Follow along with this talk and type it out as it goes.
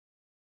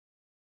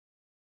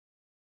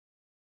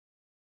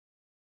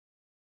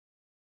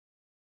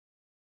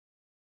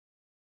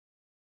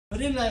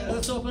But in that,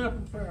 let's open up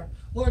in prayer.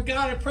 Lord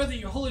God, I pray that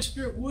your Holy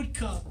Spirit would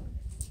come,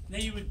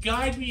 that you would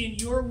guide me in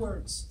your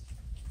words.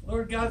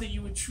 Lord God, that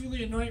you would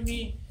truly anoint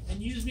me and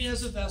use me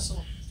as a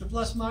vessel to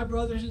bless my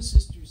brothers and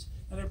sisters.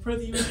 And I pray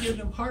that you would give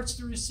them hearts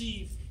to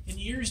receive and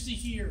ears to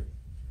hear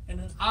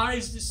and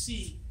eyes to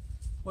see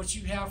what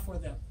you have for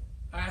them.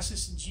 I ask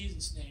this in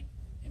Jesus' name.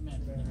 Amen.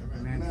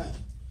 Amen.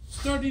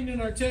 Starting in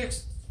our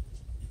text,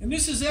 and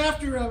this is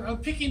after I'm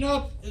picking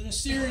up in a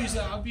series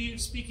that I'll be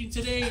speaking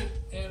today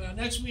and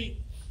next week,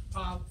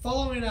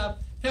 following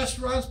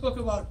Pastor Ron's book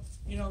about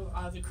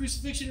the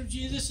crucifixion of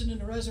Jesus and then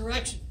the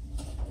resurrection.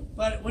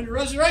 But when the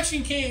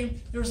resurrection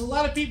came, there was a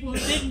lot of people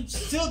who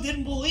still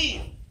didn't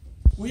believe.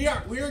 We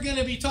are going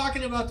to be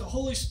talking about the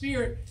Holy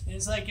Spirit, and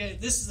it's like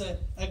this is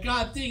a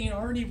God thing.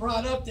 Ernie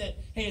brought up that,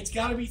 hey, it's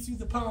got to be through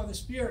the power of the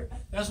Spirit.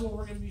 That's what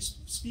we're going to be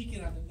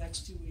speaking on the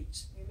next 2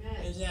 weeks.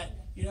 Amen. Is that,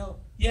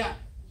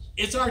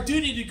 it's our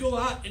duty to go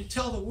out and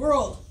tell the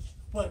world,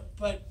 but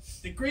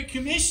the Great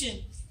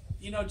Commission,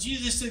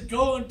 Jesus said,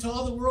 go into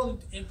all the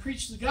world and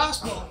preach the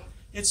gospel.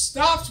 It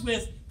stops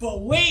with,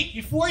 but wait,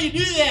 before you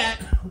do that,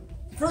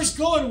 first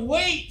go and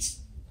wait,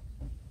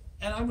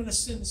 and I'm going to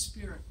send the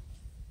Spirit.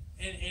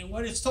 And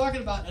what it's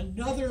talking about,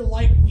 another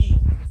like me.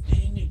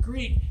 In the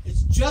Greek,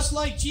 it's just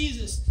like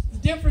Jesus. The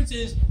difference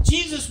is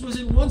Jesus was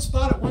in one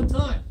spot at one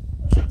time.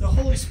 The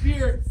Holy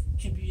Spirit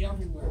can be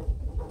everywhere.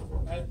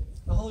 Right?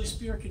 The Holy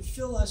Spirit can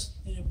fill us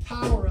and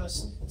empower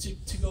us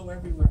to go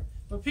everywhere.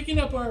 But picking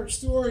up our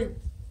story,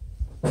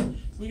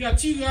 we got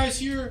two guys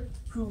here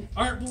who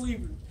aren't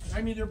believers.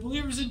 I mean, they're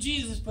believers in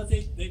Jesus, but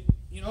they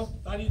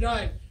thought he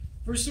died.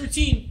 Verse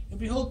 13, and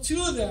behold,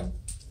 two of them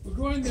were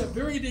going that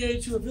very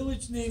day to a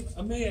village named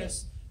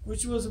Emmaus,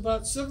 which was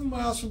about 7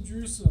 miles from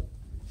Jerusalem.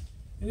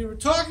 And they were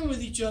talking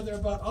with each other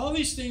about all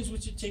these things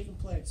which had taken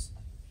place.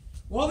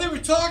 While they were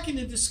talking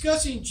and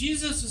discussing,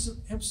 Jesus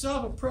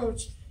himself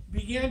approached and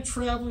began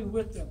traveling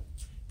with them.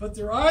 But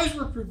their eyes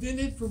were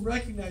prevented from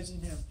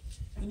recognizing him.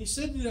 And he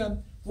said to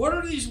them, what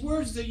are these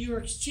words that you are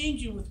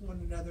exchanging with one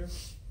another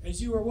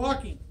as you are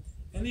walking?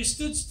 And they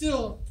stood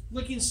still,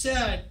 looking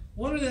sad.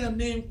 One of them,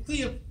 named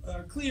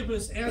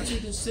Cleopas,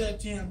 answered and said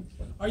to him,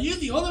 are you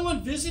the only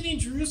one visiting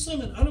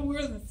Jerusalem and unaware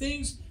of the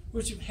things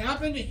which have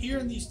happened here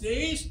in these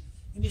days?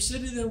 And he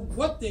said to them,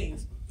 what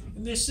things?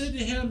 And they said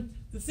to him,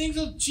 the things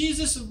of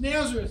Jesus of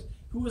Nazareth,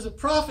 who was a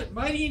prophet,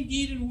 mighty in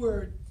deed and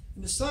word,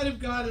 in the sight of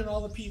God and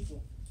all the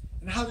people,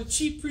 and how the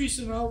chief priests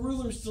and all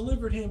rulers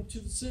delivered him to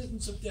the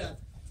sentence of death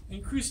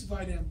and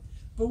crucified him.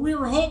 But we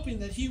were hoping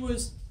that it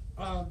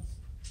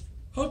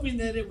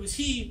was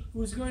he who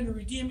was going to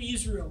redeem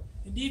Israel.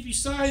 Indeed,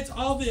 besides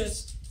all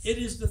this, it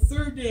is the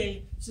third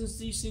day since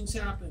these things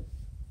happened.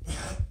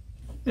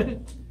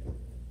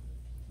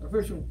 Our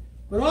first one.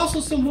 But also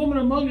some women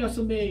among us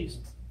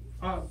amazed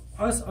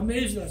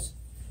us.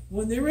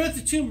 When they were at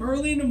the tomb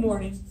early in the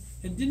morning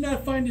and did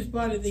not find his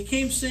body, they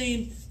came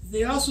saying that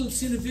they also had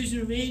seen a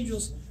vision of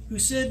angels who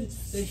said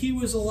that he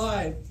was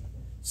alive.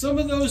 Some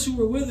of those who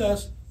were with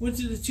us went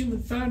to the tomb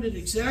and found it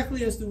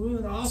exactly as the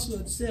women also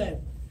had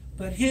said,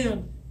 but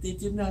him they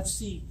did not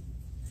see.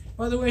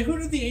 By the way, who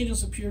did the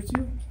angels appear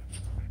to?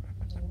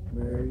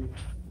 Mary.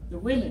 The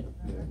women,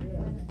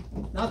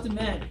 not the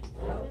men.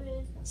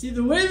 See,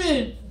 the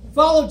women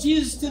followed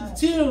Jesus to the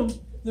tomb.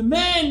 The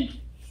men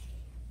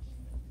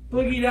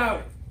boogied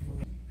out.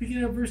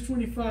 Picking up verse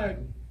 25.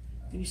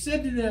 And he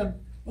said to them,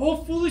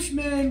 O foolish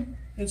men,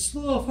 and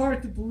slow of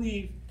heart to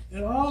believe,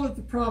 and all that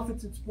the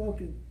prophets had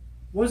spoken.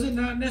 Was it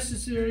not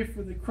necessary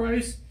for the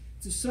Christ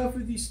to suffer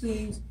these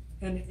things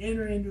and to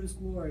enter into his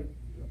glory?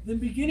 Then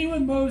beginning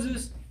with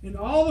Moses and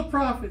all the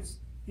prophets,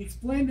 he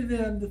explained to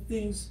them the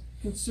things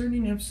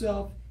concerning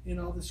himself in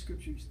all the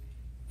scriptures.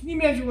 Can you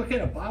imagine what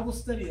kind of Bible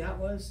study that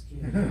was?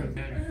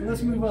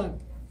 Let's move on.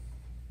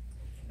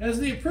 As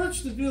they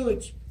approached the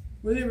village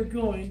where they were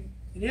going,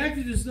 it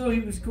acted as though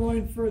he was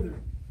going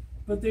further.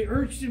 But they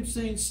urged him,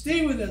 saying,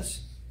 stay with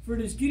us, for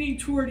it is getting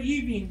toward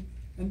evening,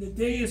 and the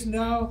day is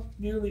now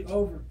nearly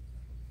over.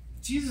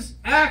 Jesus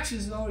acts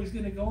as though he's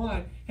going to go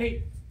on.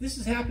 Hey, this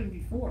has happened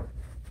before.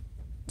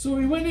 So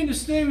he went in to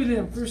stay with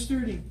him, verse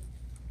 30.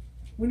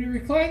 When he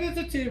reclined at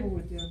the table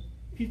with them,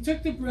 he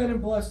took the bread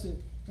and blessed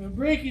it, and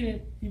breaking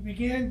it, he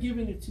began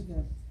giving it to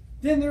them.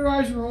 Then their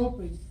eyes were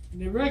opened,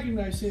 and they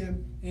recognized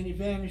him, and he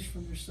vanished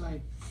from their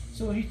sight.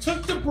 So he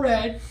took the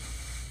bread,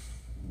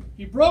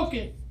 he broke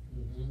it,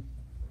 and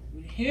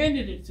he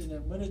handed it to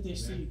them. What did they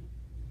see?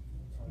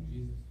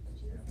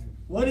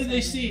 What did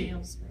they see?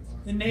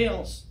 The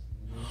nails.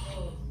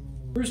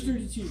 Verse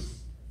 32.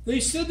 They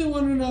said to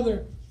one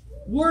another,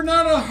 were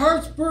not our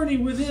hearts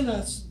burning within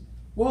us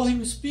while he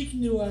was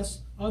speaking to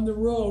us on the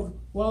road,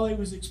 while he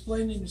was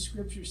explaining the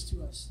scriptures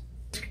to us?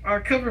 I'll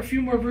cover a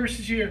few more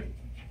verses here.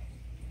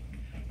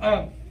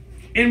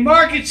 In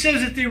Mark it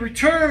says that they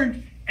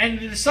returned and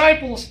the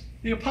disciples,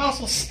 the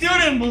apostles, still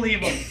didn't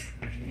believe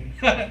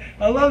them.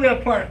 I love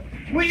that part.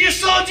 We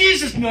just saw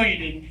Jesus. No, you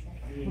didn't.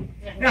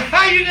 Now,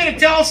 how are you going to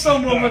tell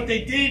someone what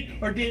they did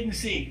or didn't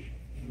see?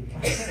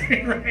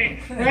 Right?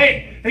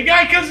 The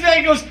guy comes back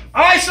and goes,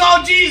 I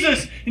saw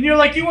Jesus. And you're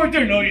like, you weren't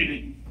there. No, you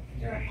didn't.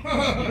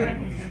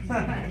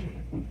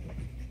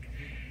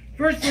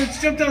 First,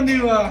 let's jump down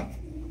to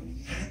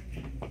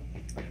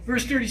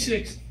verse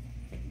 36.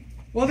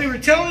 While they were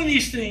telling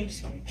these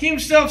things, he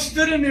himself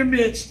stood in their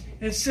midst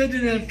and said to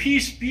them,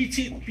 Peace be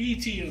to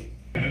you.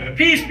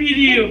 Peace be to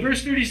you.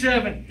 Verse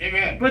 37.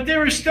 Amen. But they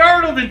were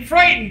startled and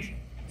frightened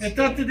and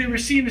thought that they were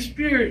seeing a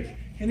spirit.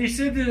 And he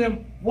said to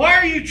them, Why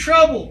are you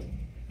troubled?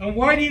 And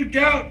why do you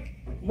doubt?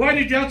 Why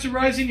do doubts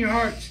arise in your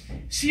hearts?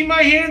 See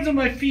my hands and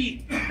my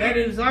feet, that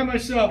it is I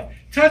myself.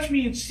 Touch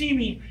me and see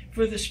me,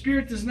 for the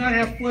spirit does not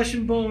have flesh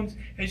and bones,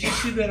 as you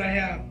see that I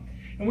have.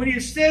 And when he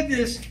had said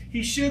this,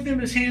 he showed them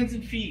his hands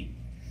and feet.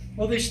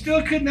 While they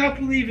still could not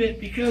believe it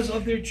because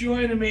of their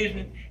joy and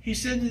amazement, he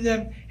said to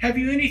them, Have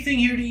you anything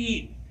here to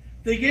eat?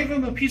 They gave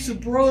him a piece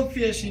of broiled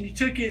fish, and he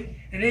took it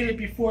and ate it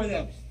before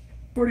them.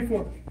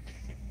 44.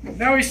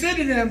 Now he said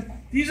to them,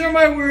 These are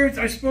my words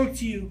I spoke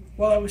to you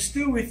while I was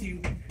still with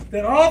you,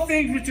 that all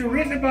things which are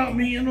written about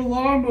me in the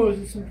law of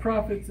Moses and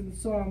prophets and the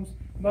Psalms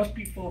must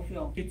be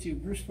fulfilled. Get to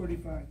verse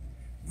 45.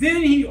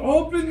 Then he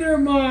opened their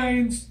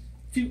minds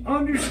to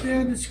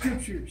understand the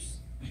scriptures.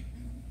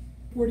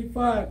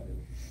 45.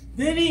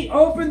 Then he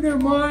opened their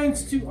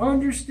minds to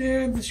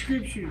understand the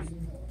scriptures.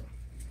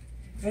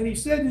 And he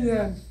said to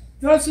them,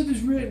 Thus it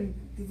is written,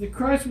 that the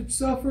Christ would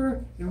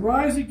suffer and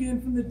rise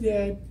again from the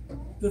dead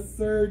the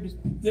third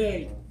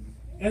day,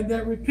 and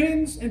that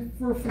repentance and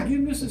for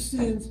forgiveness of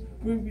sins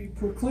will be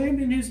proclaimed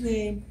in his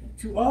name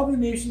to all the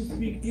nations,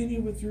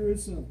 beginning with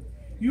Jerusalem.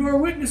 You are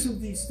witness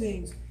of these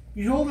things.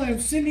 Behold, I am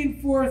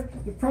sending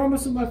forth the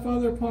promise of my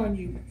Father upon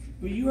you,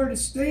 but you are to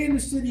stay in the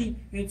city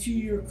until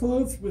you are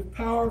clothed with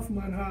power from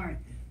on high.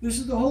 This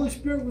is the Holy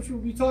Spirit, which we'll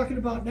be talking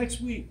about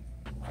next week.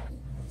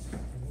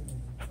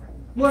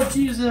 Lord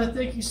Jesus, I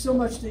thank you so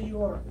much that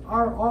you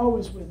are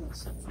always with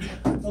us.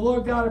 And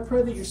Lord God, I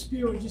pray that your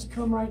Spirit would just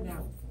come right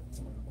now.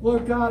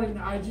 Lord God, and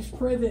I just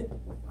pray that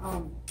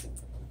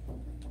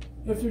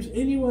if there's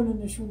anyone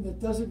in this room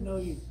that doesn't know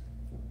you,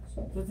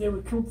 that they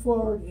would come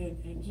forward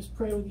and just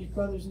pray with these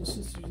brothers and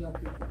sisters up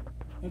here.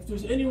 If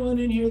there's anyone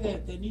in here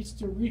that needs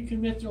to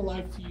recommit their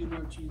life to you,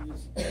 Lord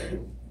Jesus,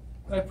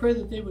 I pray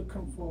that they would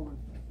come forward.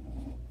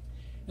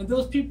 And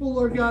those people,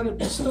 Lord God, have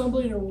been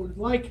stumbling or would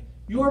like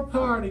your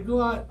power to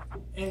go out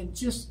and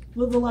just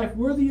live a life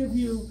worthy of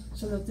you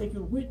so that they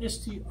can witness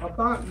to you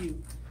about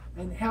you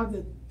and have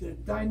the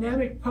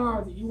dynamic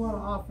power that you want to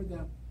offer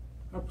them.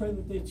 I pray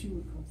that they too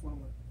would come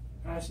forward.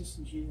 I ask this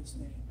in Jesus'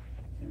 name.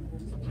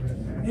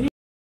 Amen.